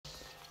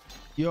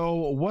Yo,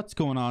 what's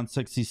going on,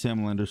 Sexy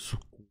Samlander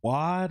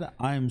Squad?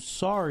 I'm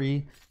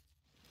sorry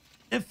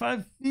if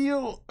I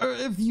feel, or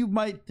if you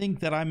might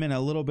think that I'm in a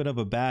little bit of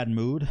a bad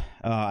mood.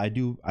 I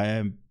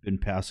have been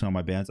passing on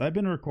my bans. I've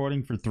been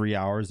recording for 3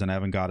 hours and I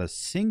haven't got a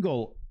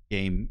single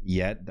game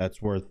yet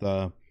that's worth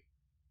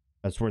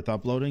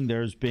uploading.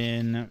 There's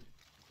been,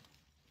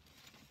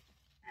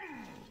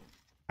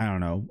 I don't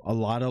know, a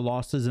lot of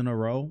losses in a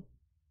row.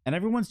 And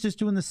everyone's just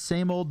doing the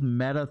same old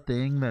meta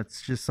thing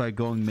that's just like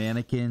going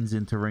mannequins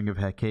into Ring of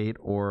Hecate,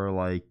 or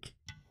like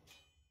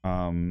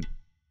I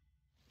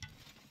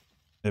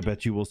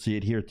bet you will see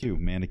it here too,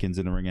 mannequins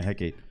in a Ring of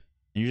Hecate.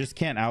 And you just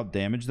can't out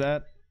damage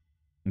that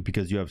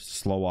because you have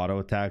slow auto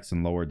attacks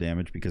and lower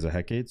damage because of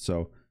Hecate.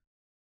 So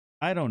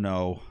I don't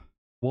know,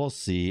 we'll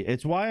see.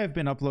 It's why I've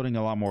been uploading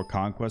a lot more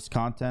conquest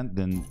content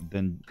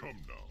than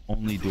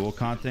only duel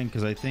content,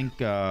 because I think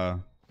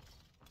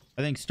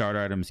starter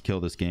items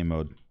kill this game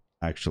mode,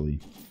 actually.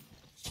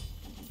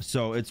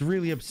 So it's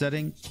really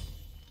upsetting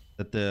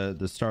that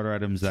the starter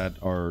items that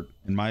are,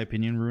 in my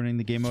opinion, ruining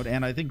the game mode,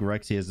 and I think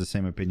Rexy has the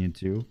same opinion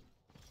too,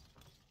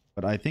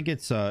 but I think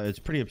it's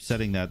pretty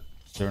upsetting that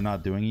they're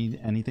not doing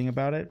anything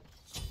about it.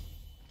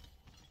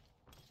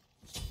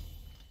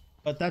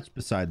 But that's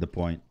beside the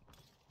point.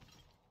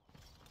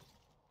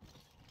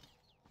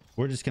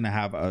 We're just gonna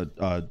have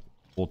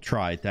we'll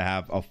try to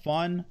have a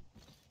fun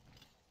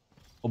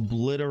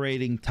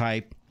obliterating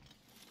type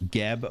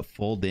Geb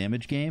full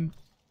damage game,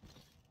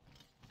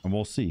 and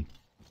we'll see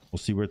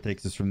where it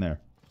takes us from there.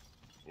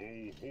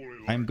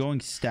 I'm going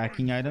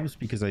stacking items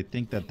because I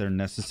think that they're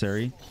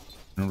necessary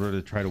in order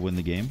to try to win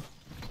the game.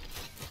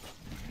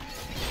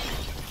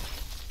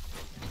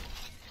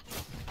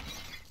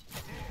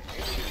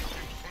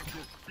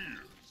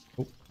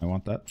 Oh, I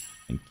want that,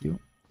 thank you.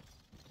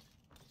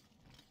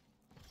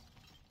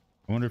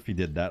 I wonder if he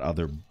did that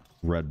other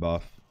red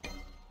buff.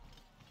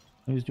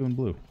 Oh, he's doing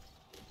blue.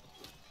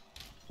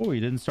 Oh, he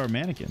didn't start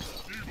mannequins.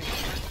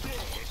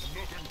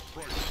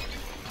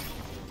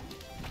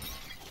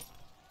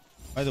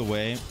 By the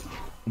way,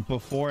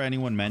 before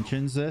anyone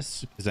mentions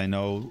this, because I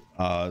know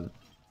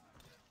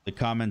the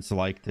comments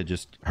like to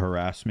just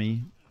harass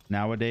me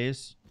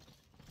nowadays.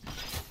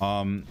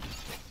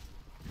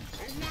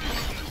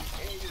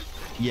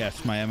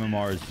 Yes, my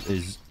MMR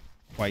is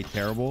quite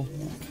terrible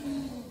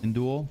in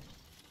Duel.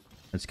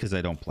 That's because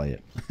I don't play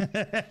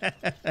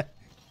it.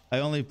 I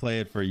only play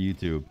it for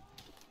YouTube.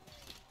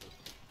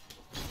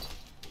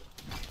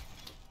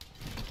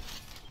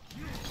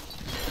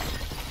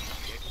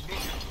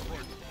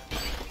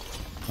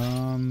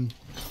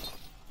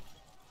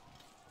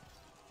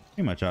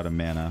 Pretty much out of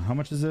mana. How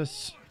much is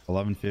this?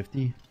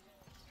 1150.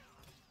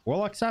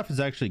 Warlock staff is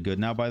actually good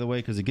now, by the way,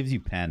 because it gives you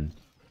pen.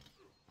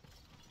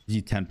 Gives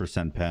you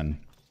 10% pen.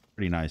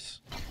 Pretty nice.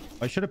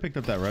 I should have picked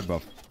up that red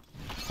buff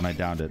when I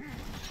downed it.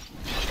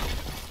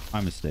 My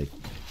mistake.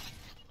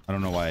 I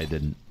don't know why I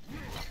didn't.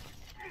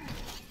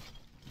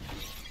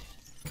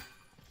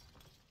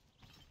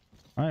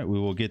 All right, we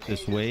will get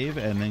this wave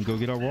and then go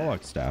get our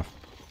Warlock staff.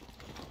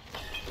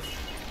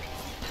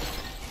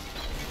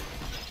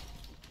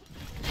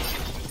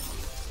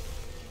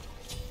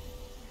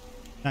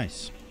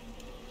 Nice.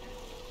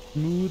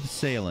 Smooth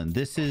sailing.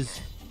 This is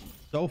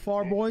so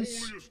far,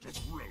 boys.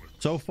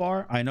 So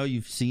far, I know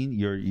you've seen,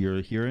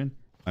 you're hearing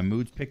my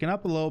mood's picking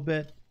up a little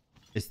bit.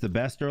 It's the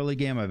best early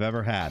game I've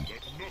ever had.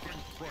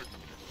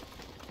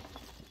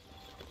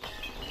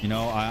 You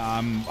know,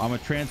 I'm a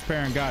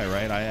transparent guy,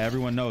 right?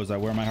 Everyone knows I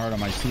wear my heart on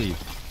my sleeve.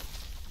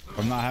 If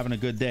I'm not having a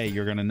good day,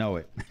 you're gonna know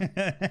it.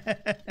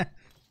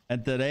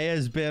 And today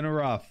has been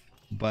rough,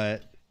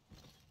 but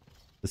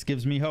this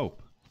gives me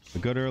hope. A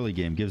good early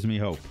game gives me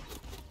hope.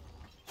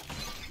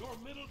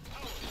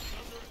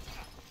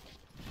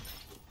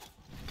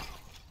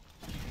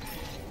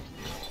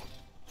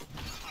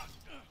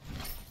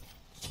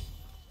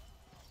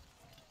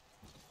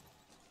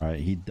 All right,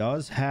 he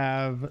does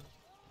have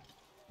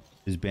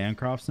his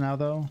Bancrofts now,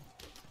 though.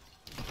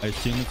 I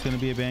assume it's going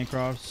to be a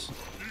Bancrofts.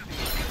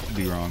 Could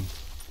be wrong.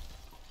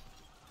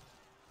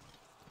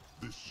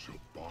 This shall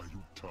buy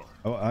you time.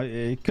 Oh,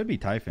 it could be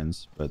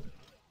Typhons, but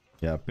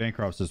yeah,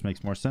 Bancrofts just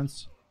makes more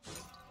sense.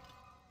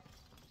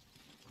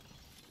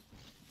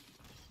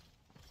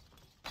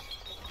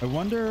 I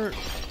wonder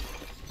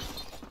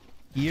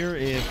here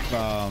if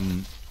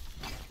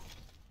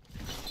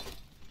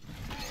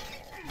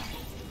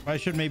I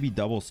should maybe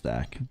double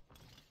stack.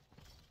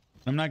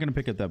 I'm not gonna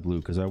pick up that blue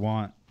because I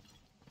want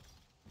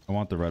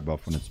the red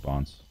buff when it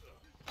spawns.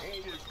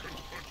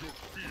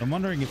 I'm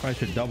wondering if I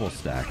should double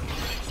stack.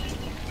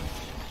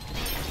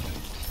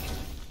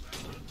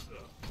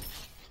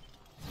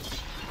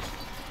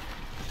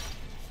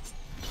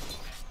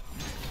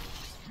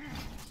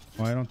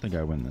 Well, I don't think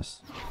I win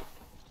this.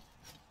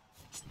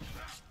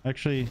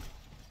 Actually,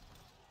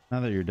 now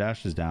that your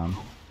dash is down,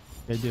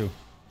 I do.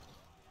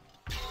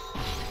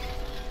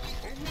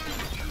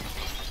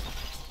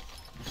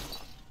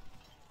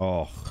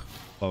 Oh,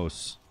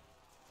 close.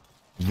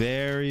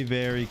 Very,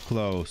 very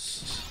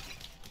close.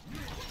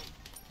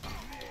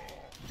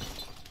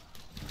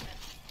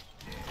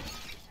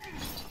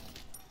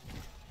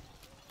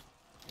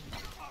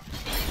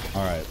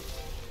 All right.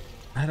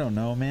 I don't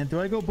know, man. Do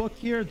I go book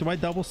here? Do I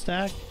double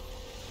stack?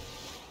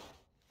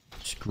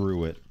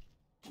 Screw it.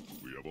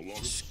 We have a lot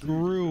of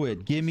Screw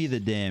it. Give me the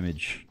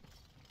damage.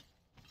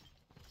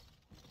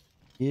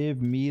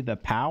 Give me the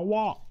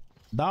power.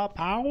 The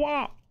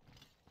power.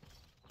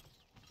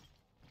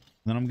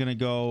 Then I'm going to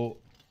go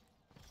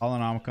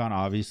Holonomicon,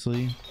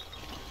 obviously.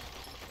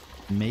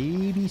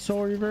 Maybe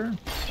Soul Reaver.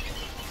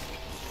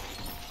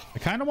 I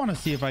kind of want to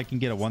see if I can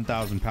get a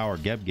 1000 power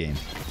Geb game.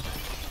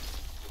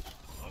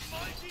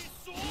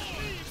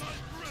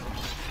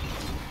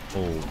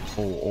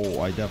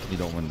 Oh, I definitely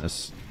don't win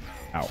this.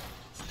 Ow.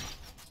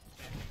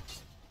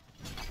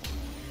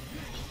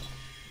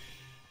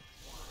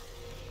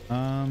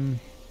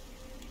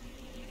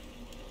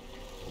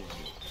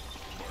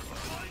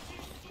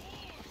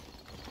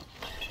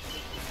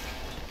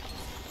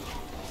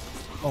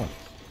 Oh.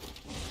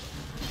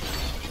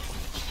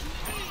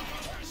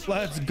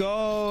 Let's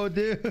go,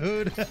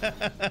 dude.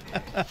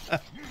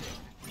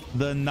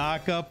 The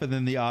knock up and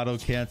then the auto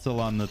cancel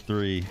on the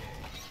 3.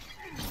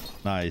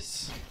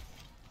 Nice.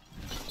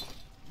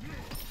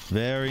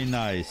 Very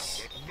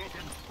nice.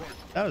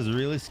 That was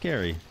really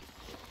scary.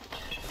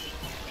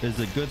 It's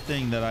a good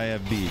thing that I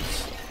have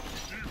beats.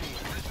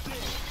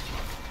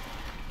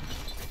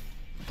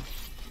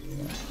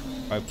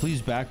 All right,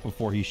 please back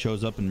before he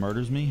shows up and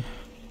murders me.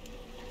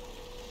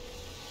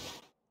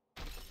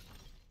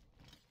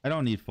 I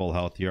don't need full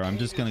health here. I'm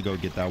just gonna go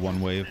get that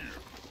one wave.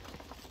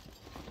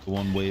 The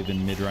one wave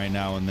in mid right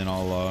now, and then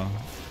I'll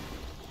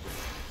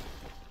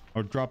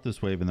drop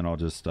this wave and then I'll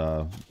just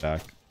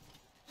back.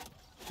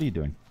 What are you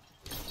doing?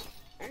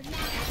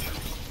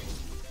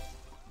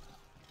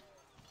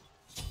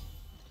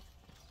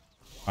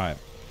 All right,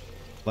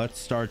 let's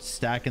start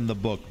stacking the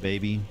book,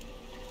 baby.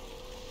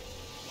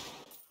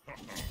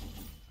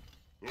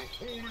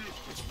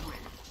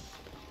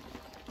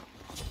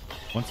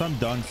 Once I'm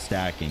done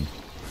stacking,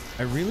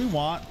 I really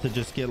want to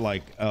just get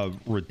like a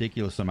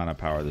ridiculous amount of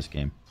power this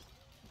game.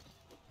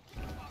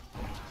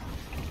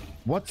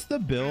 What's the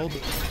build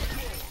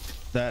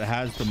that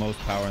has the most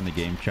power in the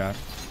game, chat?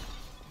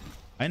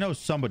 I know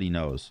somebody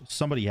knows.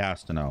 Somebody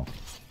has to know.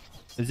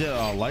 Is it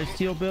a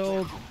lifesteal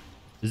build?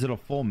 Is it a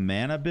full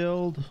mana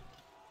build?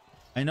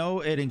 I know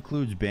it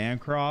includes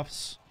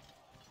Bancroft's,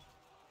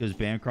 because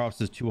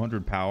Bancroft's is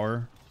 200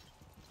 power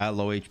at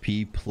low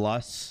HP,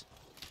 plus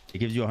it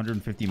gives you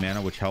 150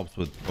 mana, which helps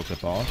with Book of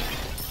Thoth.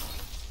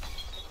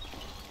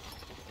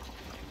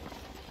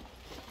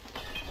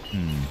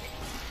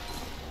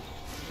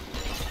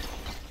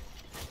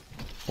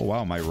 Oh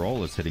wow, my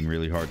roll is hitting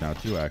really hard now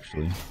too,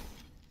 actually.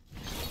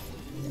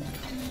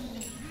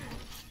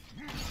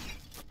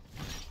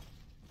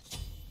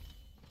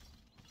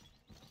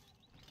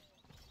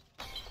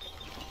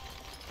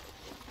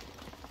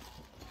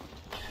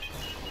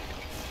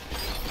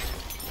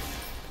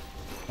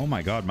 Oh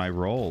my god, my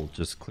roll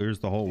just clears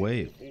the whole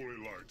wave. holy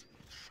light.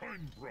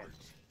 Shine bright.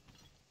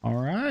 All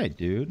right,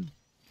 dude.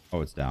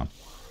 Oh, it's down.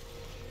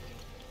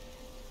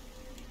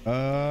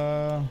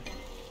 I'm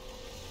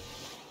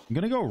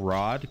gonna go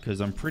Rod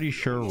because I'm pretty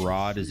sure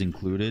Rod is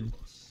included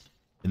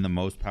in the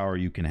most power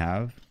you can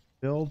have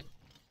build.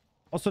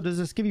 Also, does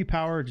this give you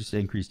power or just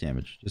increase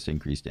damage? Just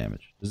increase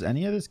damage. Does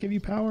any of this give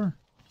you power?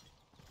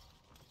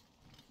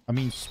 I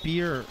mean,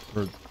 Spear,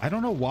 or I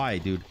don't know why,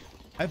 dude.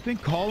 I've been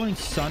calling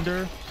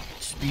Sunder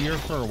Spear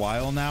for a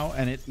while now,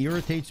 and it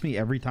irritates me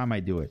every time I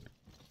do it.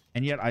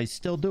 And yet I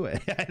still do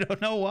it. I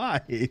don't know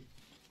why.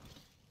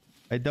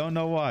 I don't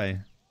know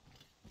why.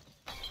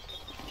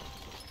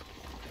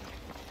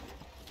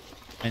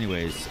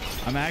 Anyways,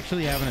 I'm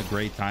actually having a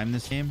great time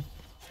this game.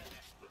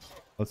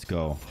 Let's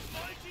go.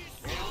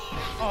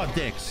 Oh,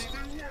 dicks.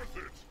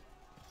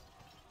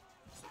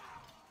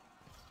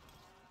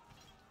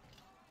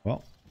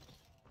 Well,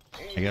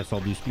 I guess I'll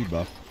do speed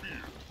buff.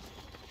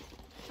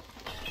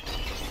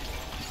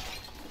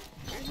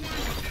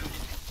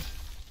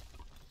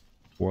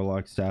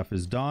 Warlock staff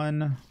is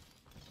done.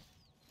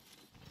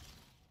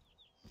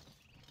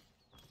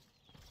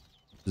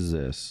 What is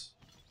this?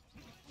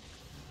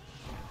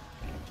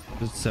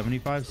 Is it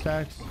 75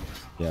 stacks?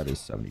 Yeah, it is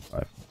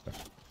 75. Okay.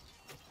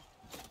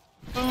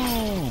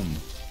 Boom!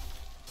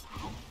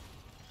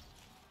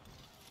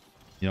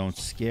 You don't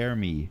scare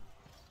me.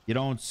 You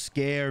don't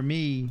scare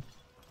me.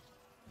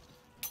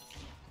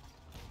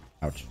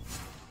 Ouch.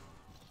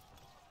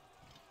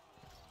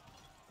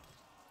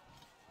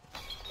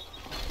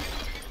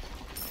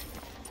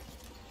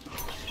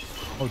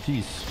 Oh,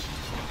 jeez.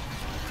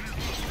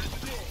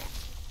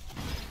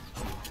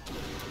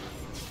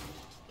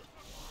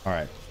 All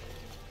right.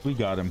 We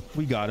got him.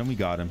 We got him. We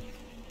got him.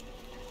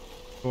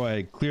 Go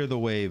ahead. Clear the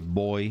wave,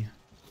 boy.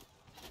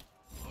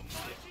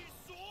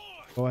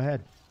 Go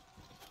ahead.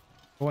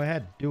 Go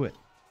ahead. Do it.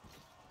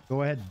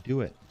 Go ahead.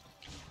 Do it.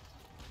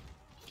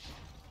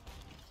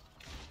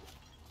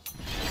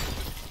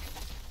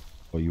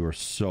 Oh, you are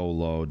so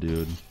low,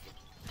 dude.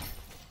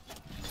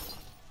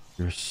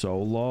 You're so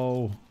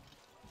low.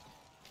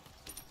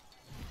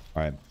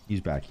 All right.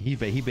 He's back. He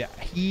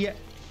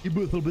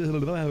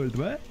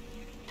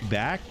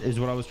back is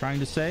what I was trying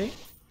to say.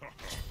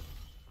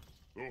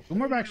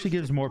 Doom Orb actually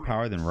gives more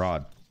power than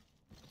Rod.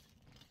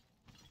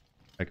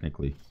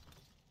 Technically.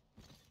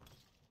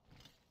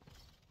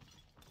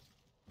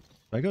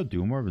 Should I go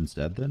Doom Orb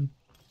instead then?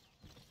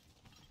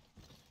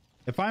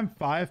 If I'm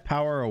 5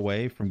 power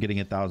away from getting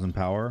 1,000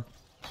 power,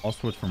 I'll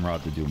switch from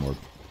Rod to Doom Orb.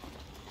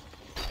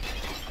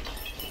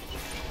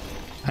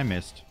 I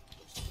missed.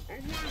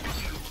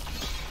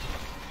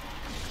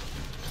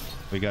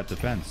 We got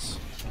defense.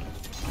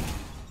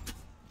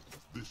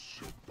 This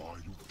shall buy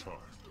you time.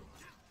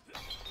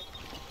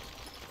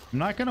 I'm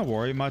not gonna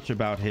worry much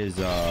about his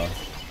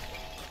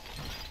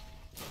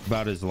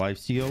life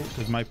steal,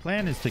 because my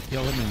plan is to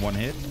kill him in one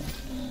hit.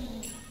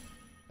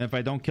 And if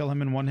I don't kill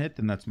him in one hit,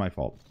 then that's my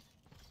fault.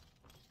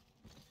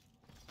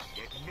 Let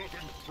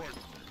nothing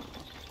frighten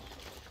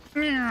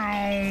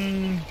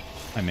you.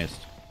 I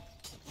missed.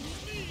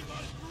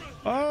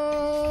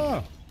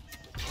 Oh!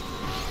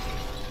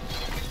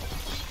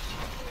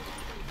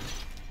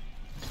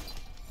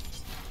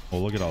 Oh,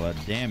 look at all that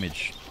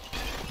damage.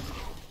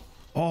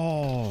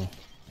 Oh.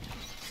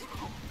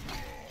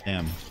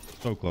 Damn.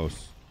 So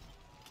close.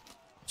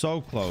 So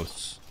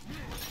close.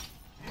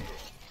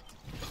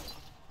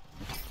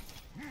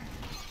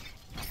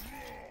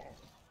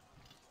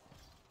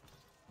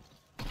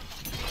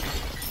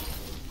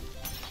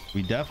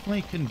 We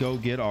definitely can go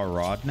get our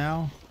rod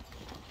now.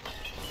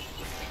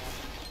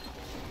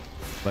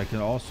 But I can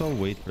also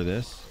wait for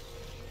this.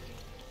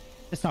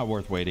 It's not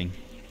worth waiting.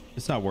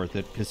 It's not worth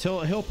it, because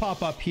he'll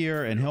pop up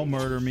here and he'll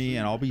murder me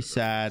and I'll be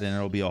sad and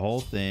it'll be a whole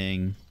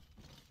thing.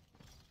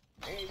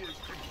 Always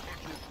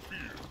confront your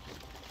fear.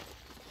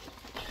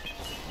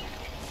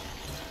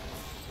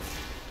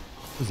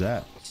 What is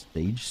that?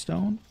 Stage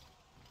stone?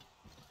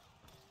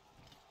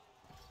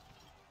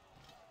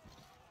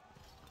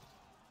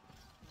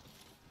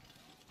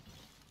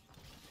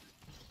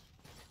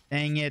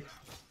 Dang it.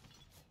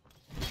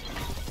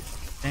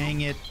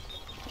 Dang it.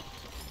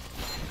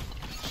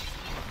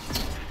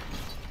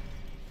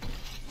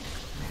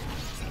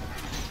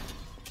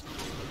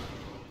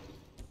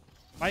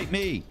 Fight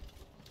me.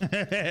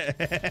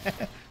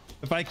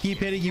 If I keep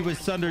hitting you with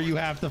thunder, you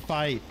have to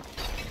fight.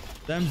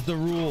 Them's the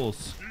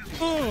rules.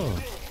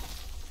 Oh,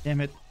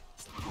 damn it.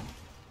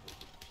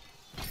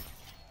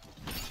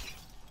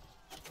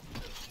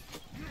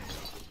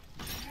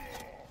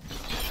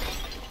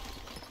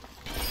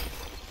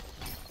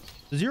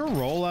 Does your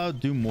rollout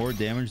do more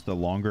damage the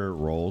longer it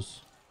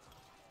rolls?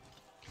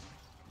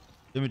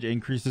 Damage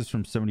increases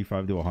from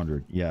 75 to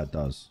 100. Yeah, it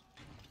does.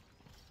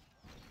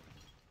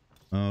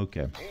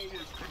 Okay. Always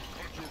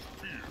confront your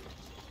fear.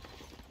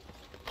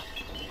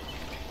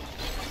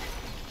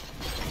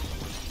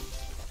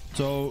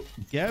 So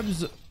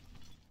Gebs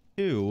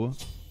 2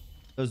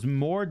 does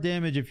more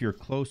damage if you're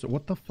closer.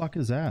 What the fuck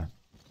is that?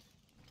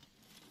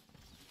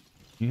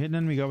 You hit an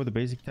enemy god with a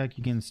basic attack,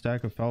 you gain a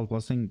stack of Foul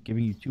Blessing,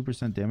 giving you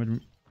 2%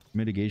 damage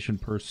mitigation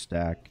per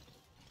stack.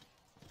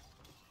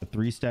 At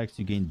 3 stacks,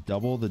 you gain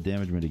double the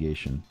damage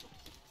mitigation.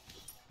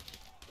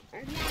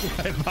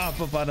 I pop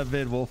up on a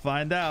vid, we'll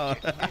find out.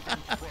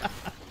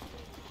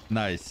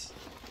 Nice.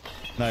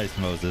 Nice,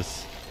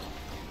 Moses.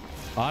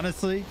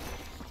 Honestly,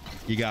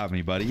 you got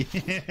me, buddy.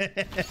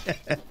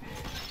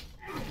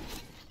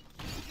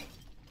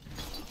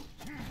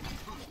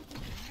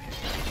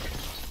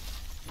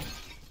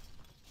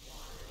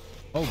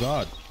 Oh,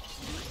 God.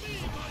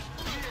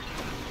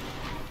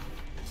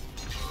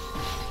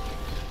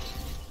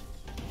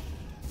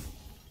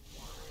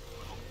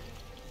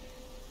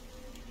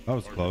 That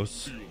was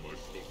close. Feel myself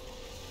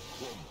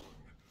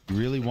crumbling. You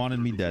really wanted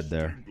me dead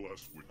there.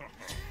 Glass wind.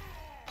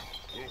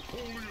 The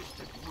holiest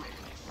of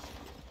relics.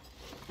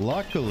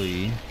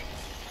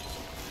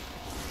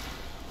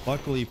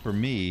 Luckily for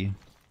me,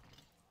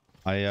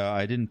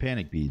 I didn't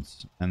panic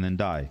beads and then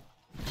die.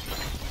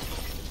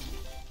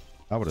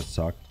 That would have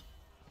sucked.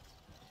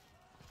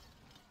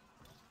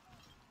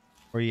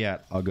 Where you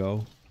at? I'll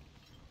go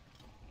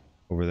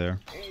over there.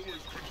 Always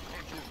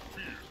confront your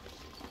fear.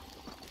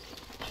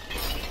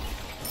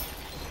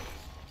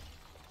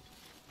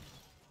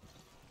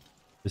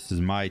 This is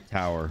my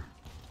tower.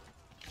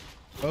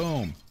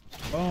 Boom.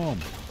 Boom.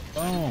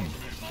 Boom.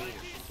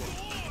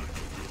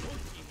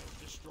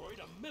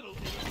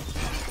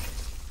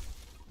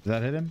 Did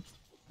that hit him?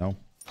 No.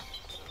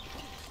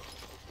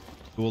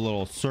 Do a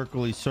little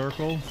circly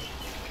circle.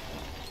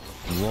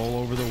 And roll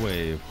over the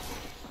wave.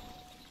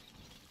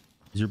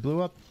 Is your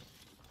blue up?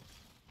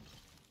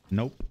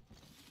 Nope.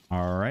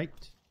 All right.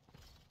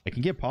 I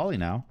can get Polly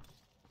now.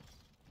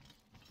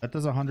 That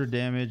does 100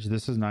 damage.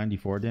 This is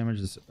 94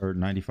 damage. This, or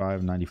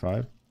 95,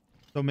 95.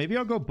 So maybe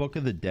I'll go Book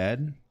of the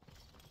Dead.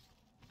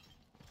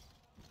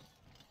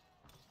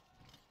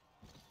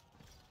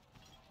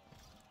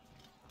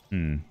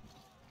 The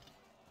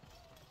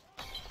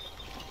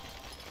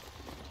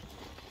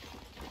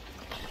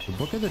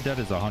Book of the Dead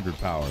is 100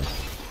 power.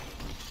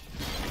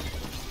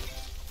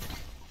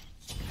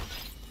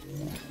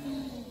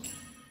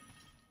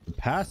 The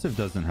passive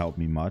doesn't help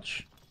me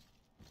much,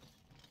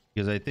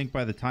 because I think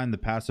by the time the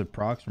passive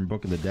procs from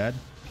Book of the Dead,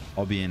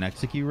 I'll be in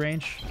execute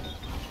range.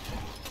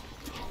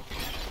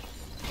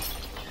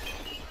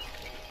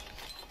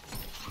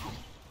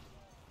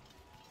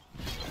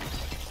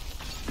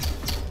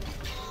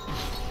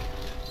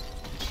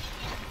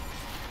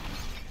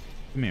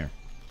 Come here.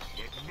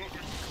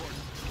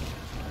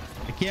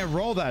 I can't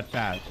roll that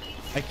fast.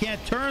 I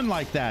can't turn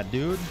like that,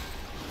 dude.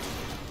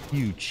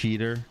 You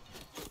cheater.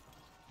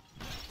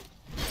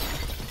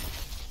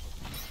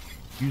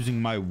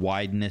 Using my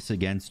wideness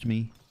against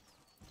me.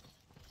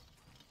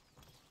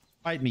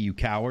 Fight me, you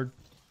coward.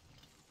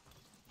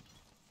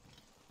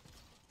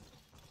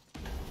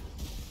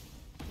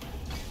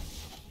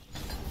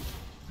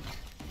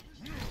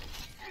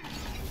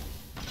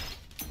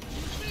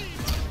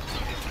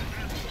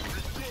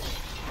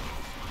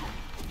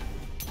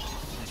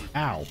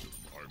 Ow.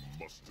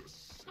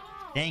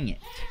 Dang it.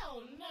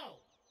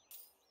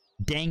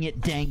 Dang it,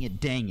 dang it,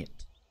 dang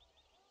it.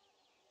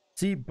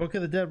 See, Book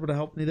of the Dead would have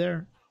helped me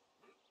there.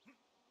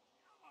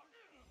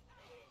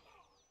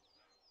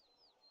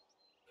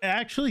 I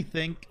actually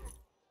think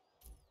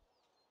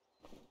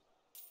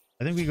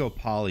we go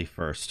Poly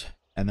first,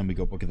 and then we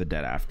go Book of the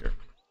Dead after.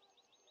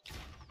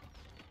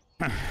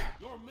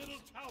 Your middle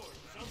tower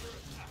is under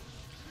attack.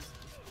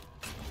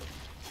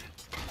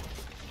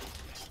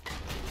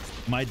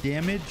 My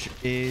damage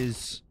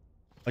is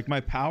like my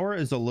power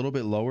is a little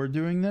bit lower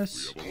doing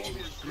this.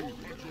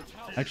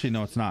 Actually,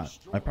 no, it's not.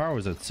 My power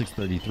was at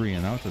 633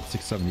 and now it's at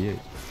 678.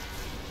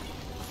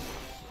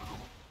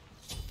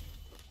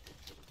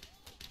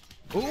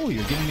 Oh,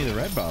 you're giving me the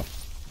red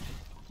buff.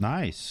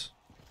 Nice.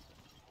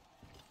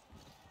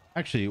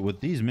 Actually,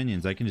 with these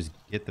minions, I can just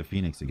get the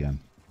Phoenix again.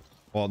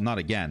 Well, not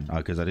again,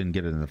 because I didn't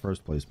get it in the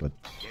first place, but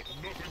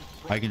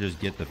I can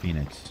just get the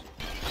Phoenix.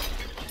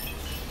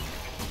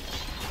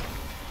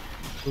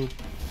 Boop,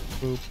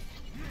 boop,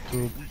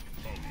 boop.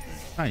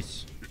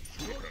 Nice.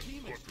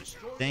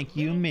 Thank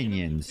you,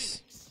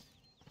 minions.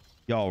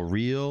 Y'all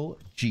real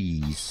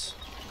G's.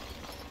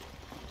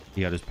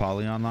 You got his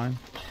Poly online?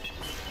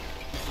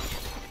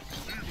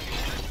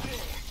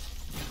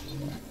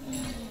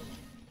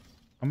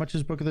 How much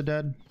is Book of the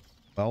Dead?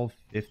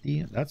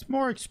 1250. That's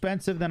more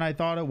expensive than I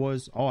thought it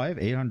was. Oh, I have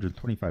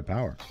 825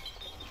 power.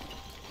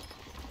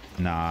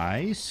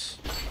 Nice.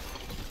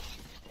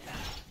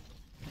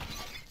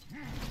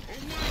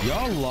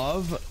 Y'all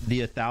love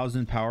the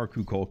 1,000 power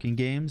Kukulkan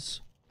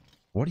games.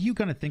 What are you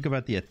gonna think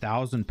about the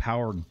 1,000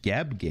 power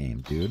Geb game,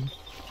 dude?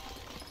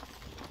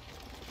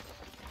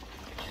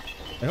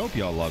 I hope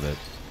y'all love it.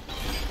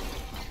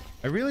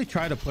 I really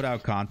try to put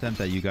out content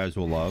that you guys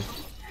will love.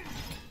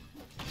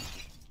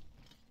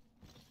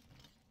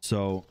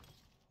 So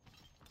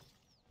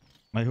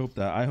I hope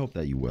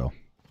that you will.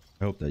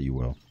 I hope that you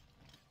will.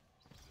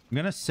 I'm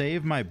gonna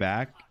save my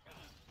back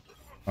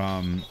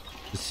to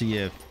see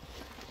if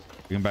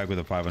we come back with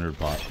a 500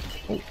 pot.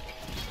 Oh,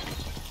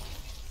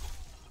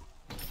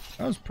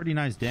 that was pretty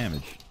nice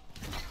damage.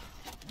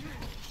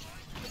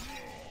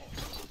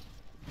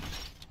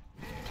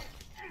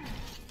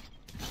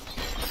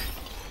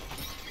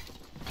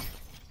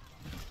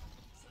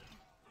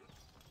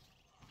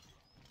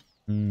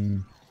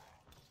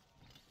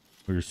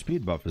 Well, your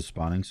speed buff is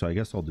spawning, so I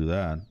guess I'll do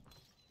that.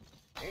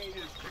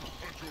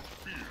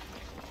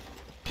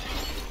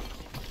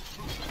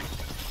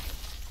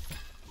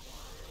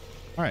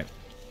 All right,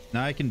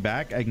 now I can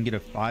back. I can get a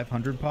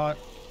 500 pot,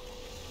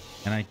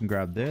 and I can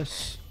grab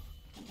this.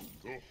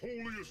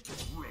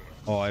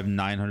 Oh, I have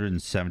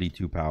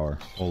 972 power.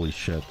 Holy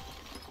shit!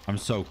 I'm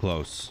so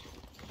close.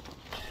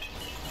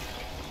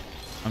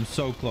 I'm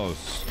so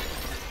close.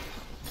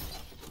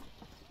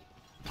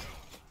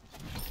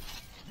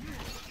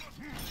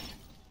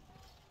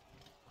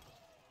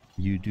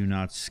 You do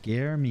not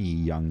scare me,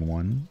 young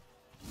one.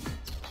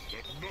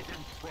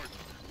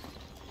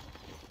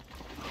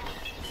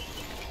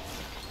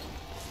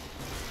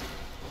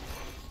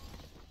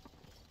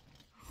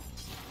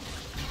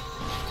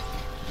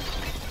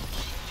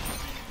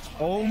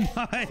 Oh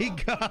my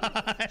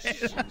god.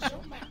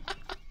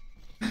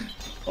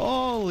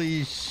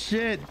 Holy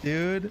shit,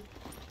 dude.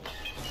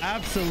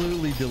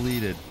 Absolutely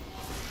deleted.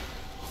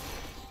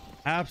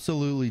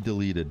 Absolutely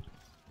deleted.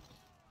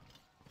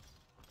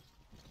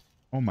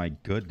 Oh my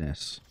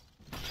goodness.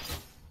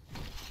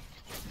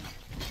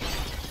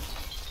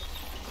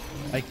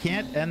 I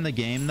can't end the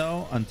game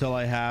though until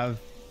I have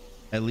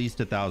at least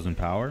 1,000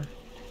 power.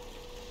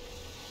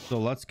 So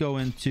let's go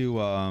into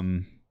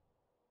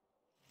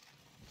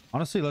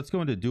honestly, let's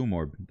go into Doom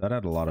Orb. That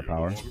had a lot of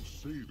power.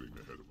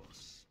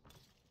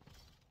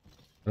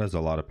 That has a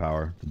lot of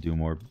power, the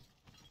Doom Orb.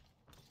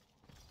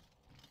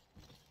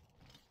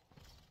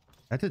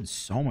 That did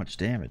so much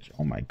damage.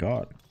 Oh my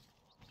god.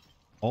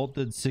 Ult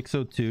did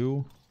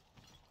 602.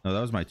 No,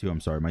 that was my 2.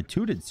 I'm sorry. My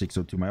 2 did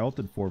 602. My ult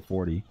did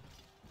 440.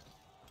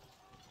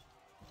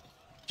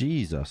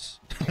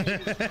 Jesus.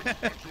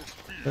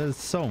 That's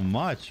so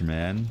much,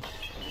 man.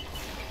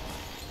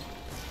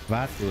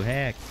 What the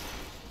heck?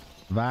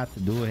 What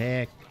the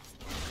heck?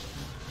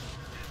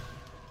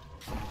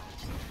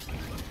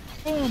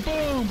 Boom,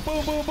 boom,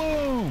 boom, boom,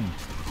 boom.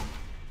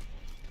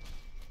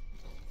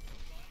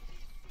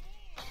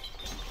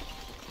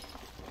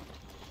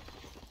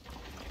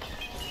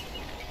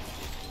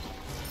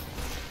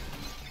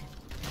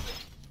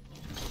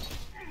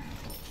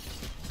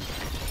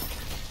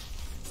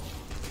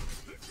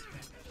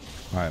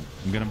 All right,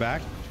 I'm gonna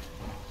back.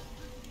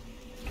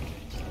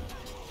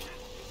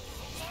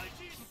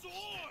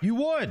 You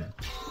would.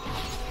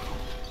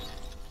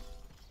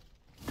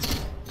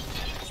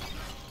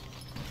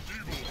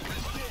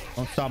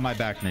 Don't stop my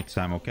back next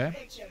time,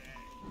 okay?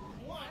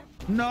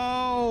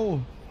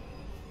 No.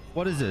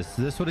 What is this?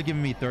 This would have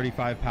given me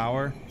 35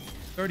 power.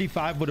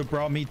 35 would have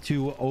brought me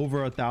to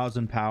over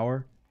 1,000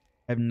 power.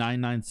 I have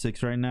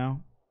 996 right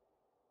now.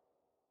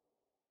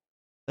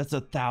 That's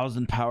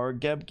 1,000 power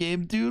Geb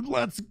game, dude.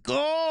 Let's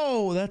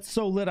go. That's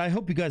so lit. I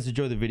hope you guys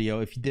enjoyed the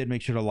video. If you did,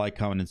 make sure to like,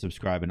 comment, and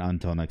subscribe. And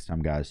until next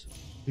time, guys.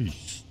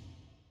 Peace.